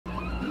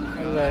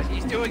that.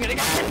 He's doing it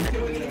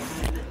again.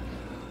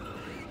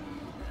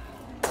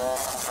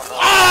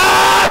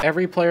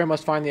 Every player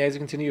must find the exit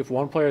continue. If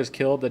one player is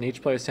killed, then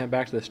each player is sent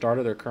back to the start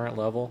of their current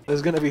level. This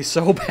is gonna be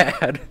so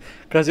bad,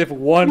 because if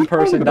one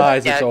person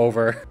dies, it's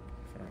over.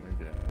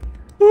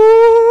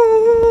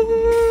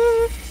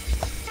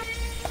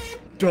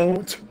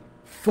 Don't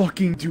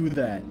fucking do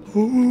that.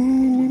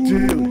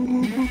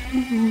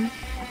 Dude.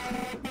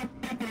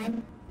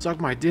 Suck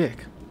my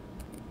dick.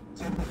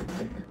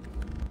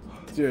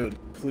 Dude,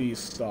 please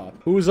stop.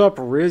 Who's up,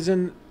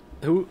 Risen?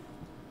 Who?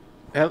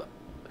 El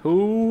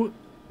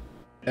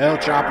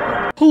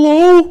Chapo.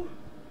 Hello?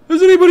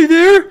 Is anybody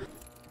there?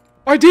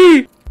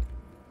 ID!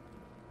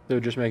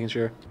 Dude, just making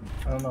sure.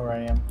 I don't know where I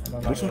am.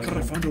 Looks like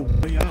I found a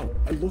way out.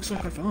 It looks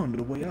like I found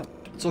a way out.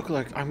 It's looking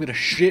like I'm gonna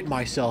shit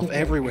myself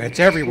everywhere. It's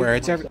everywhere.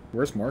 It's everywhere.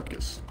 Where's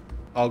Marcus?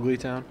 Ugly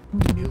Town.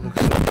 You look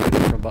so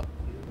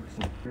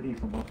pretty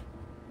from above.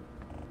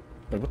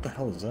 Wait, what the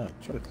hell is that?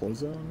 Try to close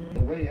that on me? The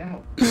way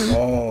out.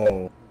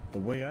 Oh, the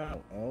way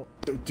out. Oh,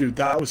 dude,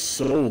 that was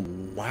so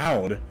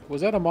loud.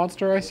 Was that a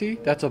monster I see?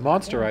 That's a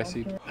monster I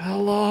see.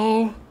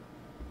 Hello?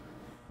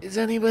 Is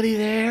anybody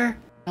there?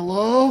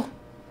 Hello?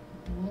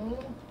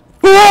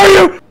 Who are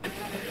you?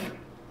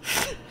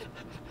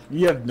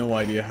 You have no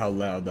idea how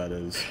loud that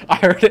is. I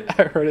heard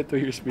it through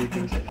your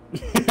speakers.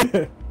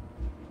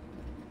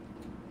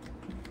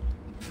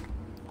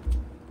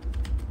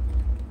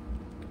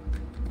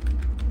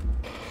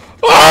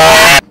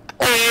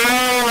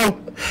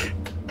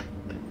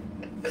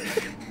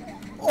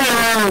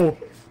 Oh!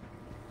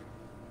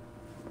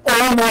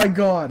 Oh my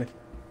god!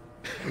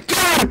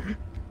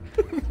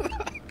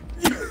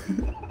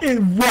 It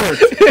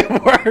worked!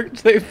 It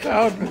worked! They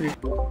found me!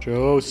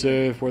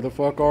 Joseph, where the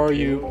fuck are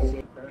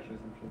you?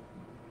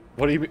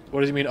 What do you mean? What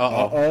does he mean?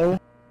 Uh-oh.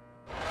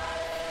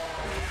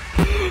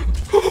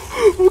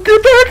 Oh,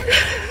 get back!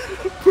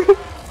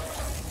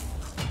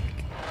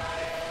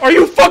 Are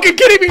you fucking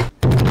kidding me?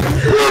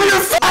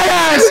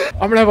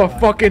 I'm gonna have a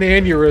fucking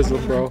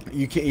aneurysm, bro.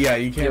 You can't. Yeah,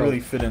 you can't really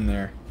fit in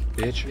there.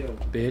 Bitch,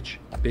 bitch,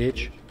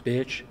 bitch,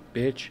 bitch,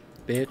 bitch,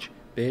 bitch,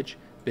 bitch,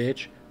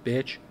 bitch,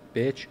 bitch,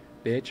 bitch,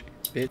 bitch,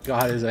 bitch.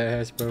 Got his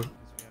ass, bro.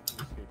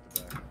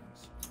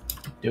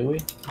 Do we?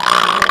 Whose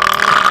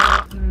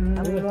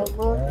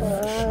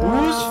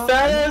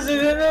fat ass is in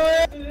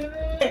there?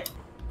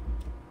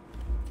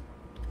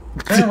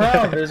 Turn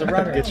around, there's a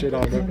runner. Get shit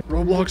on, bro.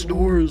 Roblox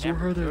doors,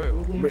 where are they?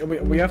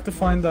 We have to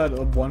find that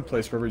one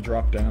place where we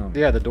drop down.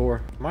 Yeah, the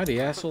door. Am I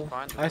the asshole?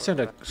 I sent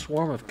a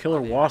swarm of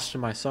killer wasps to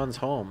my son's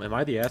home. Am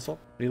I the asshole?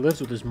 He lives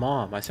with his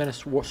mom. I sent a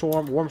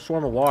swarm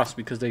of wasps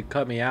because they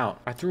cut me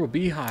out. I threw a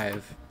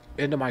beehive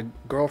into my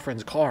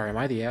girlfriend's car. Am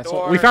I the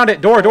asshole? We found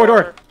it! Door!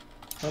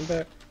 I'm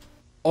back.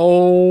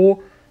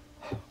 Oh...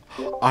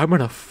 I'm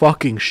gonna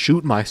fucking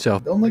shoot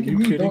myself. Don't look Are at you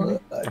me, kidding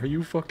don't- me? Are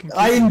you fucking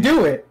kidding I didn't me?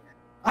 do it.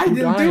 I Who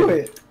didn't do died?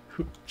 it.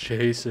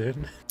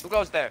 Jason. Who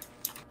goes there?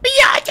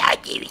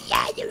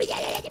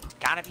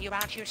 Gotta be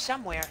about you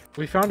somewhere.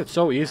 We found it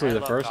so easily I the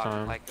love first talking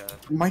time. like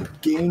that. My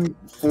game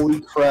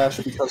fully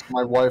crashed because of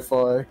my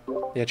Wi-Fi.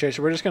 Yeah, Chase,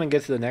 we're just gonna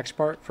get to the next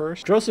part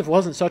first. Joseph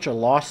wasn't such a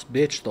lost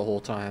bitch the whole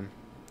time.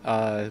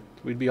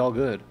 We'd be all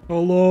good.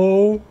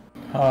 Hello?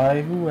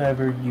 Hi,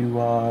 whoever you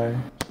are.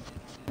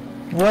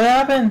 What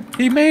happened?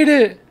 He made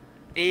it!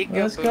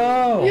 Let's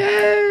go.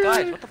 Yay!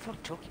 Guys, what the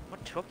fuck took you?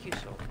 What took you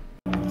so?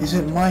 Is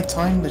it my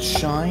time to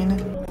shine?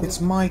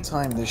 It's my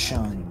time to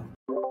shine.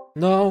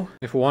 No.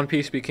 If One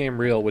Piece became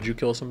real, would you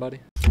kill somebody?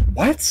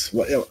 What?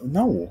 What?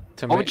 No.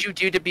 To What ma- would you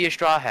do to be a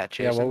straw hat,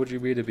 Yeah, Jason? what would you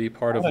be to be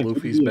part of Why, could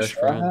Luffy's you be a best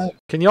Straw friends? Hat?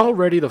 Can y'all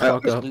ready the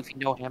fuck Does up? Luffy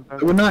know I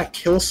hamburger? would not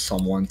kill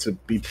someone to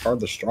be part of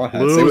the Straw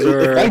Hats.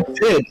 Loser.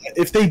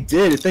 If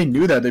they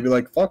knew that, they'd be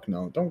like, "Fuck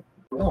no, don't."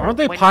 No. Aren't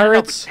they Wait, no,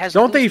 pirates? has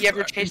Don't they? Luffy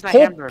ever chased that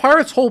hamburger?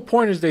 Pirates' whole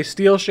point is they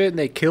steal shit and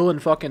they kill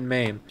and fucking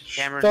maim.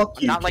 Cameron,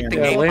 Fuck you, not like the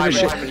Cameron. game Yeah, lame as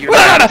Pirates, shit. but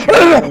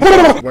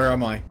you're- Where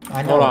am I?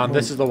 I know. Hold on,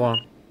 this is the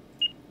one.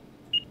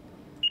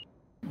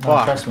 No,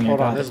 Fuck. trust me, I Hold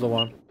got on, it. this is the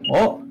one.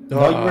 Oh,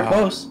 no, you were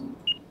close.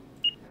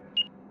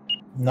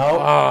 No,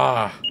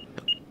 Ah.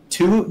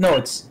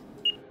 no,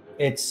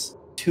 it's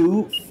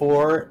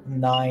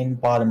 249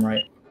 bottom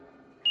right.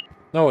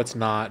 No, it's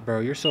not, bro.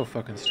 You're so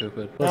fucking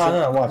stupid. No,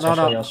 watch, I'll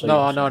show you, I'll show you. No.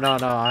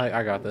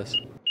 I got this.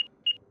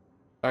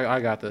 I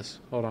got this.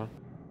 Hold on.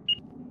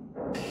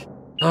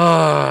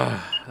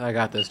 I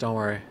got this. Don't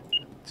worry.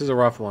 This is a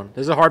rough one.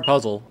 This is a hard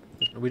puzzle.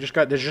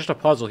 There's just a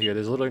puzzle here.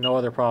 There's literally no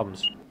other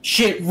problems.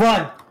 Shit,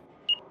 run!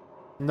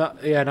 No,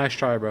 yeah, nice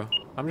try, bro.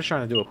 I'm just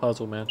trying to do a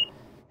puzzle, man.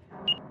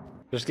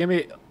 Just give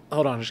me.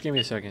 Hold on. Just give me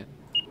a second.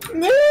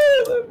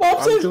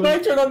 Mom says doing- my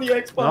turn on the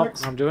Nope,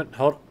 Xbox. I'm doing.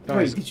 Hold.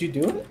 Guys, Wait, did you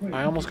do it?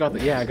 I almost got the.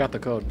 Yeah, I got the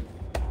code.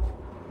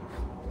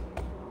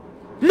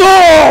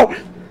 No!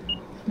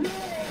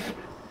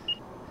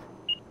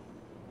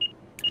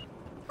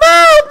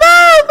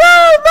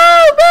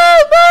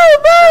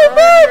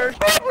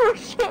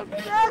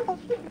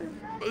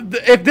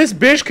 If this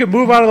bitch can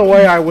move out of the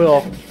way, I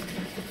will.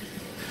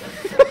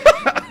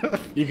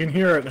 You can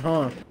hear it,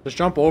 huh? Just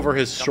jump over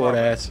his short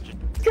over. ass.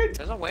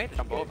 There's a way to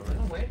jump over. There's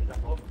a way to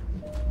jump over.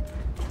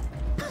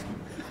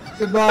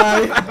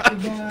 Goodbye.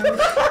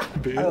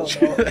 Bitch.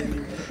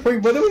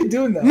 Wait, what are we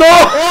doing now? No!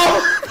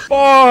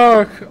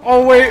 Fuck!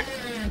 Oh wait.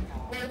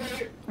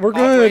 We're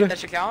Wait, good. that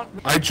should count?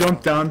 I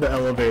jumped down the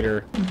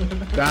elevator.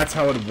 That's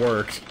how it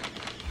worked.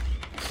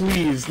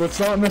 Please, let's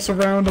not mess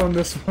around on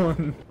this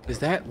one. Is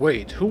that?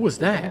 Wait, who was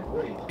that?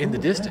 In the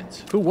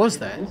distance. Who was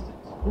that?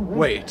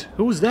 Wait,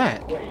 who's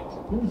that?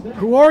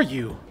 Who are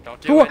you?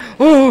 Don't do Who it. are?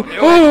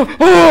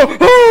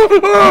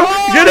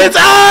 Oh! Get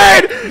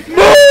inside!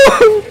 Move!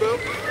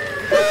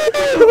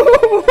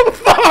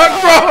 Fuck,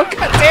 bro!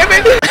 God damn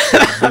it!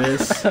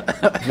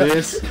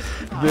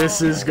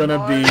 This is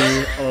gonna be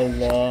a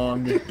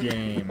long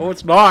game. Oh,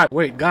 it's not.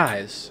 Wait,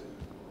 guys.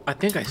 I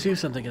think I see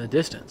something in the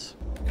distance.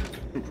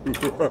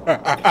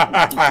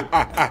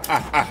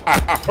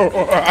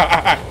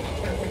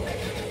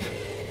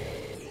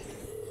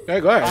 Hey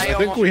guys, I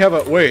think we have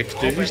a. Wait,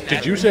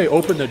 did you say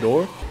open the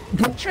door?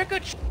 Trick or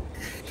treat.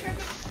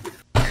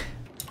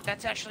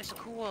 That's actually so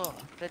cool.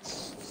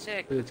 That's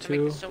sick. The It's gonna make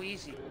two. this so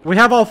easy. We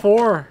have all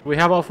four. We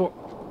have all four.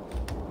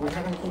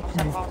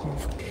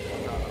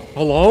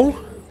 Hello?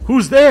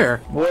 Who's there?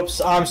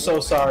 Whoops, I'm so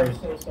sorry.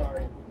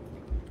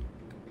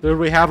 Did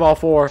we have all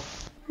four?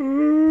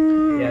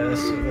 Yeah,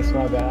 that's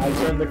my bad. I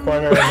turned the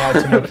corner and had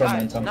too much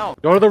momentum. No.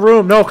 Go to the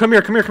room. No, come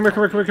here, come here, come here,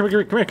 come here, come here, come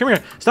here, come here, come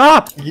here.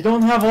 Stop! You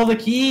don't have all the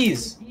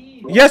keys.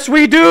 Yes,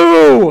 we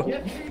do!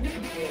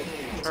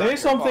 Say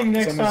something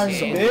next time,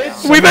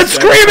 bitch. We've been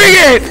screaming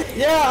it!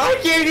 Yeah, I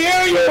can't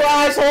hear you,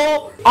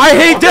 asshole. I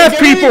hate deaf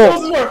Get me people!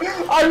 close to the door.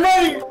 I'm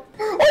running.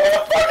 Open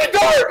the fucking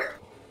door.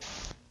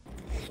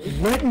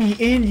 Let me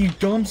in, you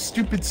dumb,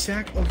 stupid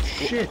sack of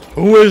shit.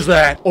 Who is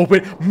that?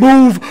 Open.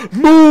 Move!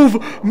 Move!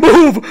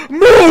 Move!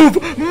 Move!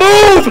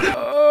 Move!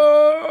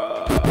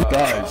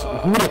 Guys,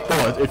 who would have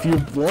thought if you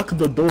block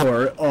the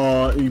door,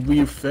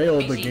 we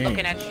failed the Easy game.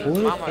 looking at you,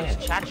 mama's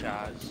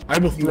cha-chas. I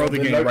will throw the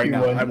the game right lucky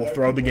now. one. I will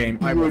throw the game.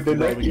 I You will were the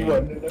throw the lucky game.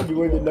 one. You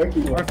were the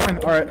lucky one. Alright, fine.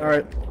 Alright,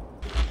 alright.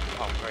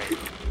 Oh, great.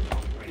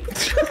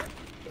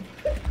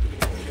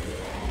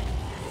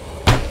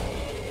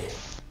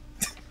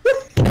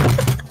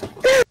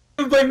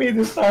 Don't blame me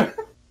this time.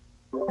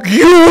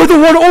 You're the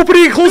one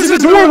opening and closing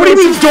the door! What do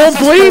you mean, don't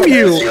blame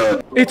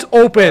you? It's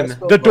open.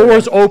 The door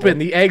is open.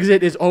 The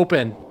exit is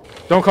open.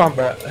 Don't come.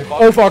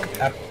 Oh, fuck.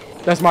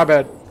 That's my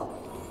bad.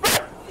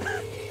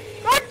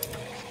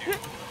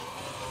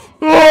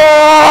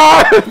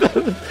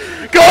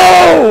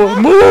 Go!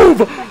 Move!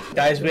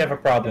 Guys, we have a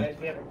problem.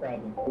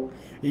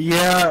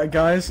 Yeah,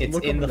 guys, It's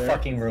look in over the there.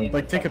 fucking room.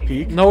 Like, take a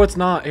peek. No, it's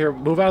not. Here,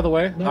 move out of the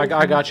way. I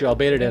got you. I'll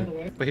bait it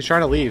in. But he's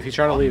trying to leave. He's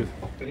trying to leave.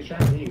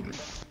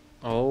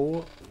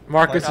 Oh.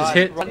 Marcus has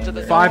hit Run to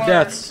the 5 door.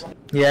 deaths.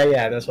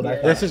 Yeah, that's what I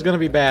thought. This is gonna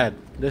be bad.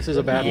 This is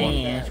a bad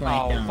one.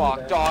 Oh,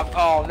 fuck. Dog.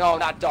 Oh, no,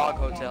 not dog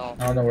hotel.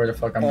 I don't know where the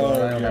fuck I'm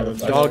going. I don't know the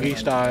fuck. Doggy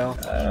style.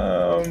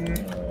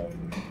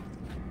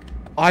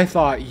 I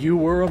thought you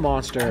were a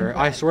monster.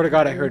 I swear to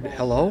God, I heard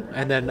hello,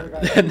 and then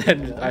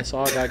I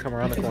saw a guy come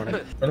around the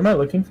corner. What am I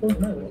looking for?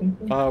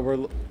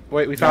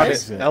 Wait, we found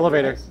Nice. it.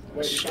 Elevator.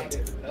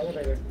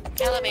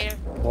 Elevator.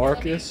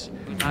 Marcus,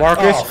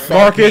 Oh, fuck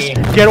Marcus, me.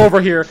 get over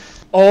here.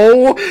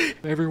 Oh,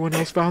 everyone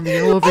else found the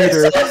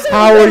elevator.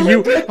 How are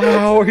you?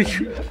 How are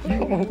you?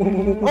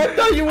 Oh. I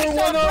thought you were I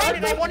one saw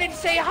Brandon, I wanted to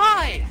say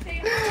hi.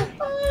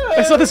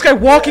 I saw this guy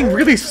walking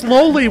really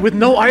slowly with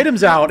no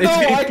items out. No,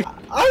 I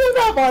don't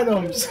have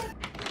items.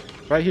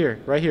 Right here,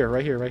 right here,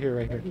 right here, right here,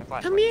 right here.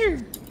 Come here.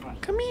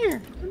 Come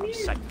here. I'm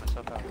psyching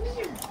myself out.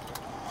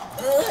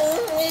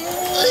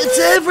 It's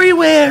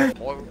everywhere.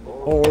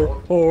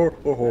 Oh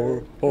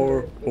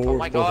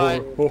my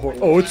God.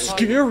 Oh, it's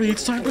scary.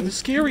 It's time for the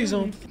scary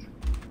zone.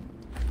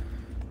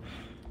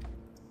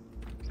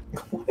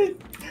 What?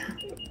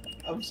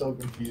 I'm so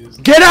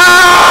confused. Get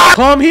out!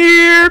 Come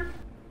here.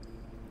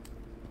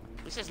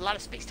 This is a lot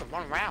of space to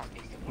run around.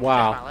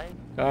 Wow.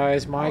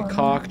 Guys, my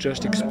cock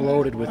just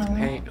exploded with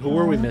pain. Who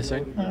are we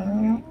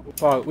missing?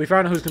 Oh, we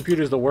found out whose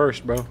computer is the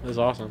worst, bro. This is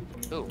awesome.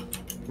 Who?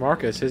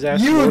 Marcus, his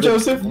ass You, loaded.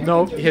 Joseph.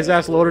 No, his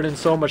ass loaded in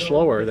so much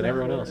slower than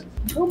everyone else.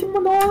 Open the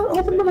door.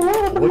 Open the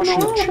door. Open What the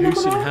door. should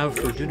Jason have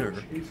for dinner?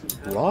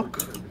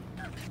 Rock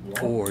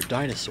or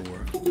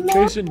dinosaur?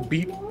 Jason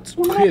beat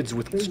kids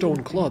with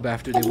stone club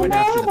after they went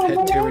after the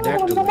pet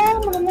pterodactyl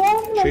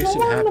again.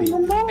 Jason happy.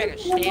 Better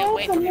stay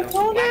away from those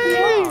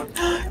black dogs.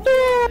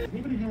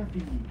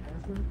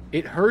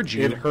 It heard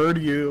you. It heard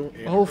you.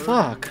 Oh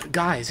fuck.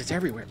 Guys, it's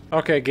everywhere.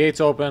 Okay, gates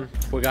open.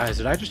 Well guys,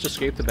 did I just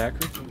escape the back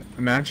room?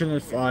 Imagine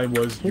if I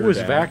was Who your was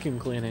dad. vacuum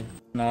cleaning?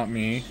 Not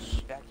me.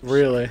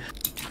 Really?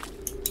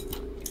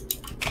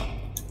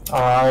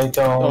 I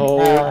don't Oh.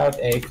 have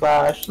a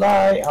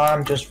flashlight.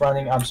 I'm just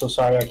running. I'm so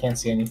sorry. I can't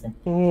see anything.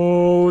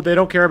 Oh, they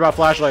don't care about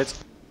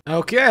flashlights.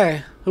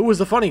 Okay, who was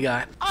the funny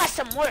guy?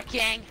 Awesome work,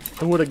 gang.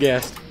 Who would have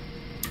guessed?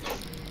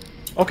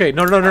 Okay,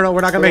 no, we're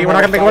not gonna make it. We're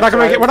not gonna make it. We're not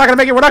gonna make it. We're not gonna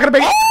make it. We're not gonna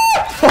make it.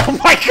 Oh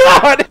my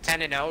God!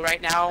 10-0 right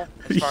now,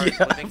 as far as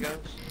Yeah. living goes.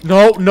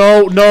 No.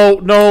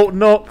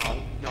 No.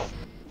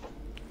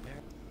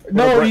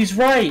 No, he's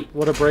right.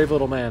 What a brave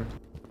little man.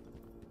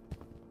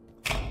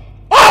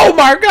 Oh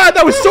my God,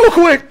 that was so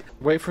quick!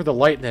 Wait for the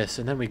lightness,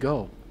 and then we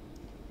go.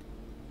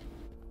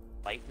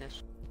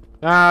 Lightness?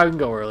 Ah, we can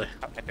go early.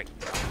 Oh, epic.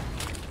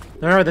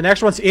 Alright, the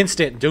next one's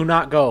instant. Do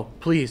not go.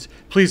 Please.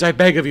 Please, I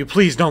beg of you.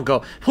 Please don't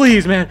go.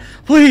 Please, man.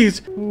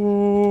 Please. Move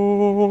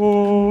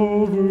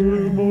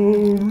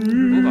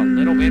a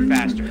little bit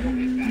faster.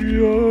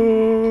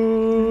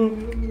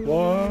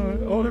 Why?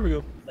 Oh, there we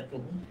go.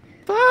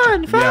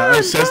 Fun, fun. Yeah,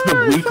 it says the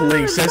weak fun,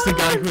 link. Says the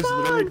guy fun, who's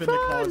literally been the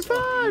cause.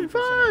 fun,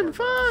 fun,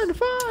 fun,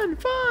 fun,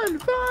 fun,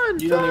 fun.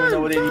 You don't even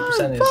know what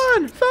 80% is.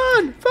 Fun,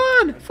 fun,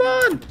 fun,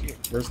 fun.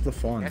 Where's the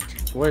fun?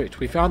 Wait,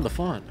 we found the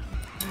fun.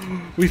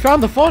 We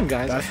found the fun,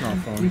 guys. That's not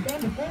fun.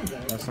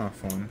 That's not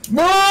fun.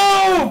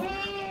 No!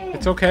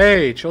 It's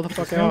okay. Chill the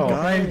fuck No out.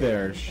 guy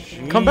there.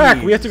 Come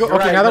back. We have to go. You're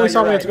Okay, right, now that no, we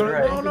saw, you're we have to go.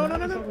 right, No, you're no,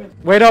 no, no, no.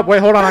 Wait up. Wait,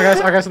 hold on. I got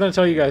something to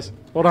tell you guys.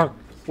 Hold on.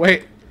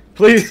 Wait.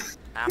 Please.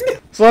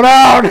 Slow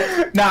down.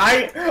 Nah,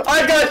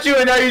 I got you,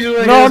 and now you're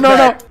doing No, no,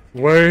 no.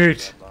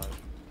 Wait.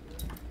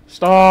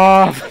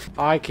 Stop.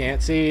 I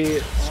can't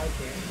see.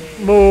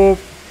 Move.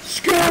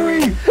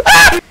 Scary.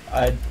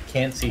 I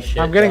can't see shit.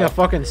 I'm getting though. a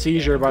fucking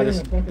seizure by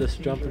this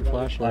jumping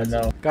flashlight. I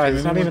know. Guys,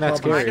 it's not even that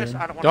scary. I don't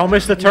wanna Don't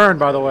miss the turn,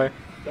 by the way.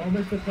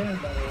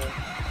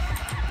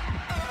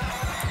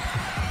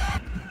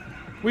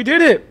 We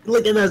did it!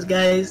 Look at us,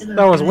 guys.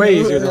 That was way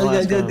easier than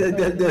last time.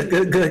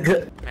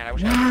 Man, I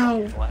wish I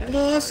had a flash.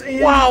 Los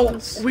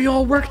Angeles. Wow! We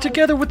all worked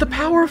together with the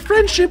power of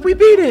friendship. We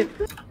beat it!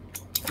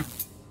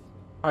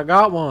 I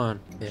got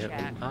one.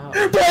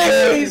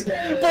 Please!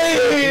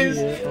 Please!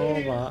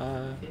 Oh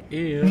my.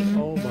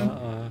 Oh my.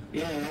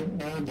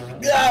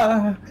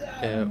 Ah!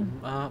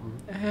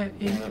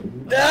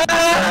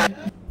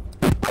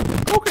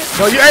 Okay.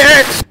 No, you.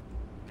 Hey!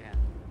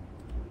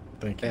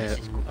 Thank you.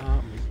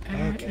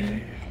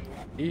 Okay.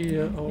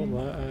 Yeah, oh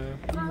my.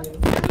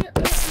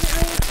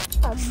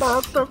 I'm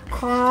about to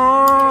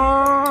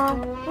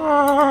come.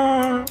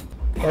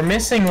 We're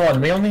missing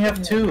one. We only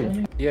have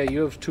 2. Yeah,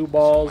 you have 2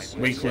 balls.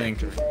 Weak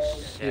link.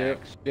 Yeah.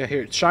 Yeah,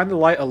 here. Shine the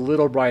light a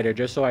little brighter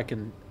just so I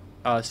can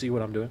see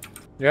what I'm doing.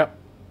 Yep.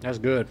 That's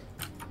good.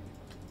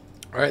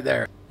 Right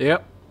there.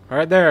 Yep.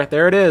 Right there.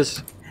 There it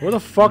is. Where the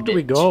fuck do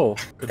we go?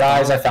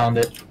 Guys, I found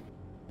it.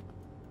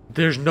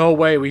 There's no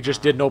way we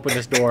just didn't open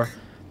this door.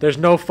 There's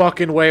no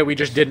fucking way we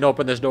just didn't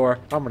open this door.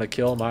 I'm gonna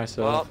kill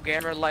myself. Well,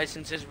 Cameron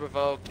license is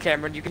revoked.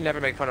 Cameron, you can never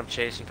make fun of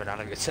chasing for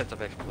not a good sense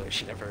of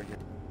exploration ever again.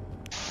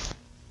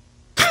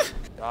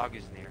 Dog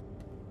is near.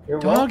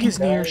 Dog is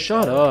near.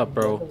 Shut up,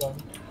 bro.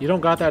 You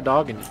don't got that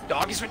dog in you.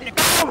 Dog is ready to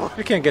go!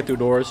 I can't get through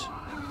doors.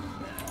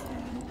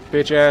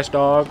 Bitch ass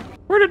dog.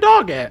 Where the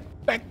dog at?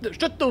 Back the,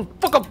 shut the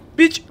fuck up,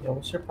 bitch. Yo,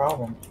 what's your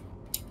problem?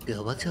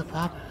 Yo, what's your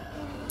problem?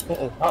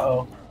 Uh-oh.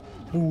 Uh-oh.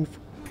 Move.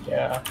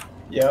 Yeah.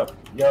 Yep.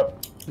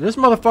 Yep. Did this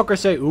motherfucker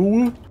say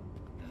ooh?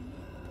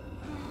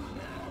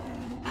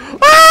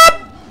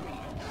 Ah!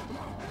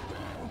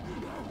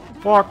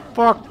 Fuck,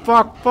 fuck,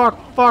 fuck, fuck,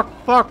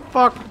 fuck, fuck,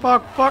 fuck,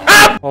 fuck, fuck.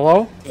 Ah!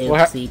 Hello?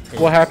 What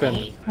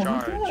happened?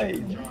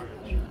 Charge.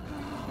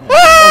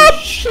 Ah!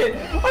 Shit! I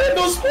had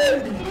no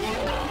spin!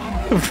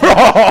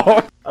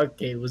 Bro!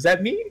 Okay, was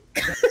that me?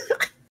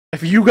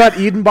 If you got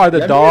eaten by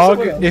the dog,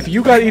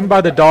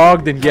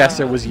 then yes,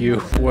 it was you.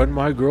 When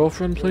my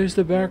girlfriend plays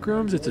the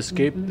Backrooms, it's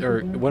escape,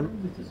 or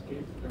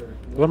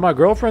when my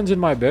girlfriend's in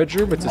my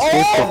bedroom, it's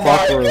escape the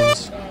fuck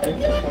rooms.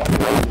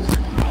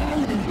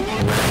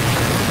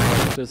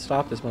 Just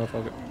stop this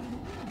motherfucker.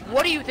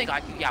 What do you think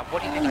I... Yeah,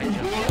 what do you think I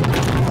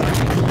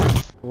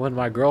just... When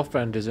my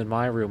girlfriend is in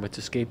my room, it's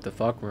escape the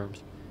fuck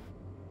rooms.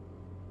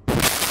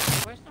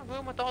 Where's the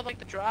room with all, like,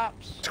 the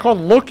drops? It's called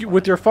look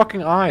with your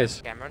fucking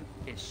eyes. Cameron,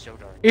 it's so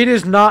dark. It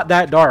is not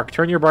that dark.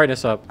 Turn your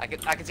brightness up. I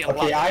can see a lot.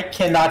 Okay, I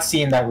cannot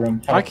see in that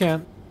room. I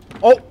can.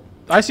 Oh,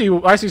 I see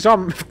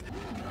something.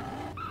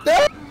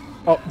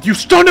 Oh, you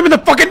stunned him in the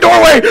fucking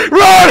doorway!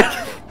 Run!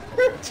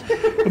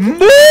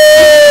 Move!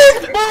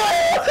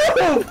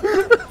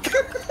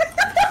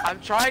 I'm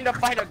trying to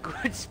find a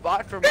good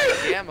spot for my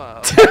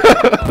ammo.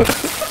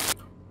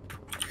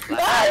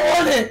 I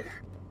want it!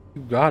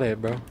 You got it,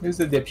 bro. Who's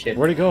the dipshit?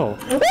 Where'd he go?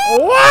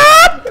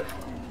 What?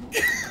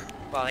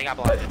 Well, he got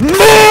blinded. Move!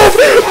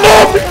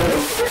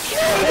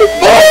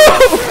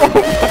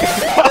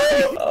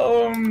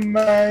 Oh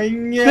my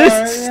god.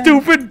 This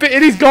stupid bit,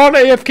 and he's gone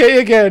AFK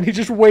again. He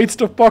just waits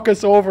to fuck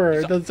us over.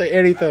 It doesn't say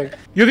anything.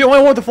 You're the only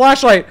one with the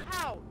flashlight.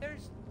 Ow,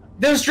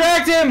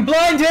 Distract him!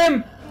 Blind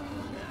him!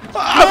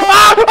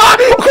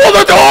 Close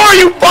the door,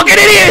 you fucking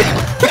idiot!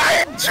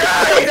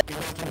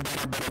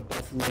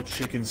 Buffalo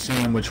chicken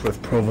sandwich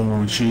with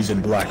provolone cheese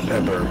and black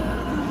pepper.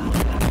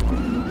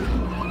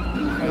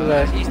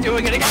 he's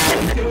doing it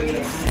again.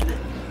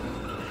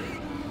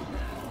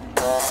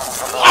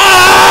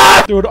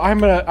 Dude,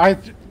 I'm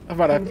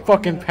about to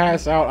fucking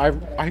pass out.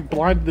 I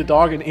blinded the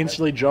dog and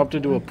instantly jumped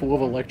into a pool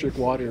of electric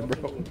water,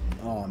 bro.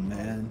 Oh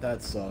man,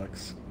 that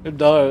sucks. It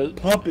does.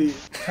 Puppy.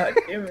 God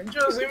damn it,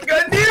 Joseph,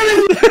 god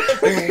damn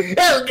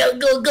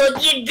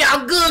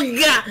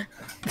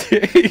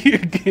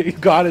it! He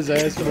got his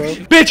ass, bro.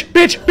 Bitch,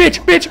 bitch, bitch,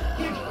 bitch!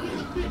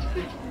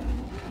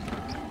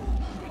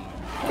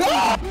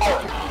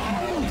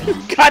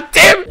 God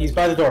damn it! He's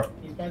by the door.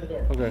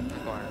 Okay.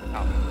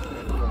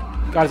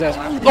 Got his ass.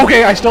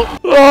 Okay, I still.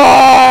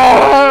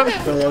 Ah!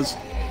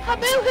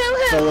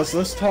 Fellas,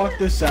 let's talk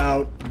this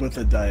out with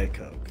a Diet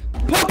Coke.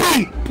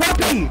 Puppy!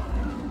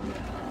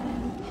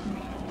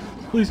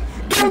 Please.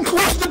 Don't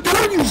close the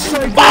door, you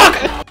psycho! Fuck!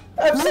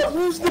 Who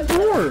closed the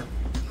door?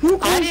 Who I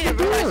closed the didn't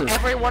realize door?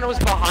 everyone was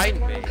behind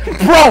me.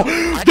 Bro,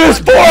 there's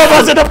 4 of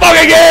us in the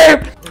fucking game!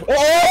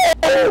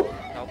 Oh!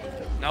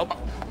 Nope.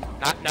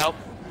 Nope.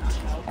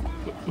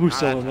 Who's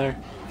still in there?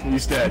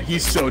 He's dead.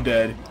 He's so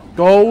dead.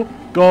 Go,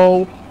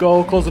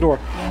 close the door.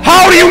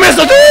 How do you miss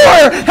the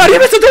door? How do you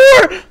miss the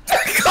door?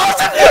 Close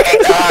the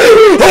fucking door!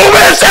 Who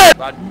missed it?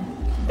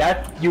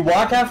 That you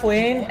walk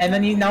halfway in, and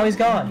then now he's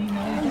gone.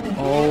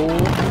 Oh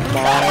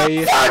my.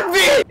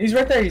 He's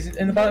right there. He's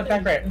in the back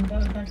right.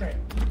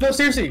 No,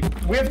 seriously,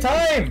 we have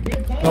time.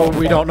 No,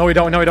 we don't.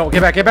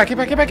 Get back.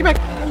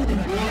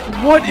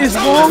 What is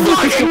wrong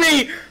with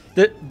you?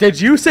 Did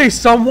you say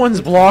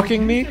someone's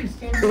blocking me?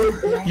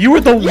 You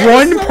were the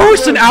one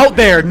person out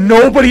there.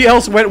 Nobody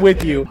else went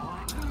with you.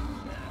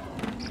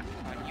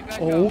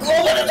 Oh.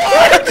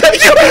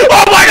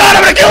 Oh my god,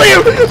 I'm gonna kill you!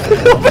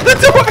 Open the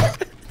door!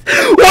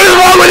 What is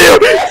wrong with you?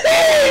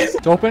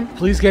 It's open.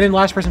 Please get in.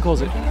 Last person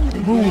close it.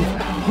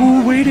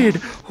 Who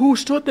waited? Who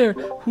stood there?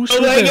 Who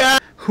stood there?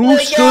 Who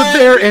stood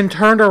there and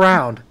turned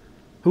around?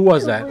 Who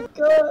was that?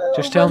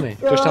 Just tell me.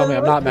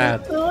 I'm not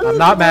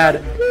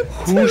mad.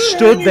 Who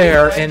stood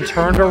there and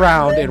turned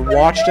around and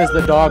watched as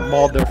the dog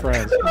mauled their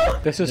friends?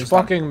 This is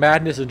fucking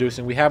madness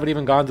inducing. We haven't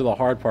even gone to the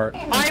hard part.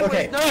 I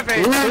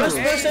was nervous.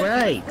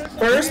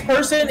 First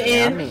person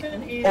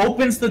in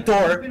opens the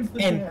door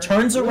and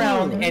turns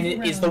around and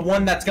it is the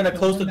one that's gonna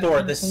close the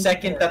door the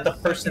second that the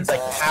person's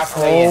like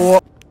halfway in.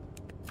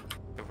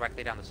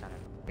 Directly down the center.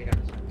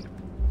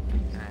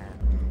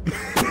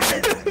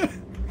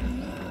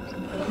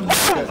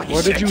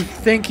 What did you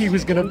think he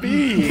was gonna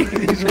be?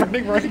 He's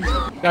running right.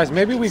 Guys,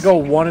 maybe we go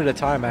one at a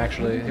time,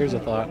 actually. Here's a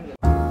thought.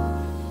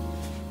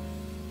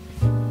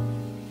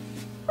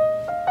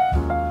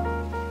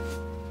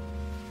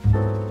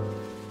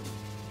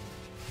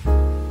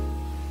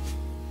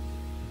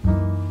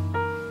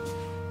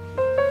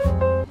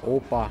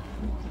 Opa.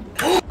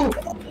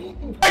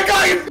 I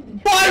got you!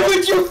 Why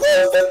would you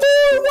close the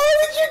door? Why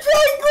did you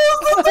try and close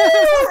the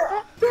door?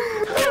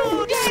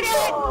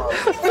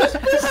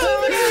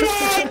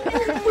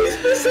 We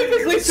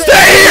specifically said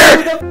Stay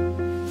here!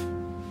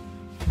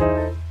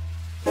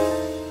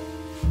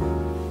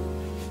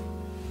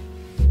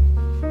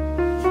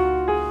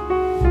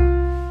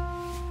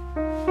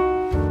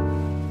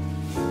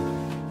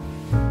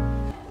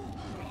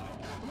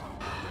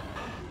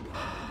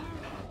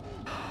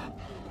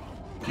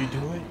 Did you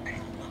do it?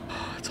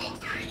 It's all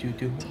 3. Did you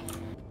do it?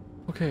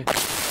 Okay.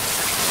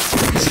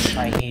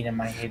 I hate him.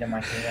 No.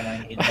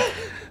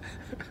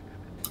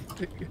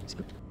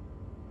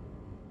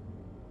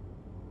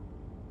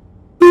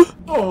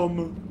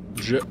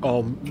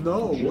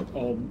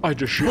 I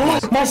just shoot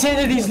myself. My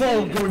sanity's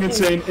low. Going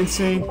insane.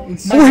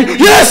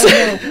 Yes!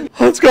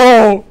 Let's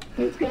go!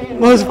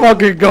 Let's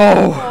fucking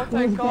go!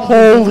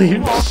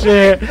 Holy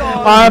shit!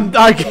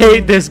 I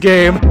hate this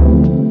game.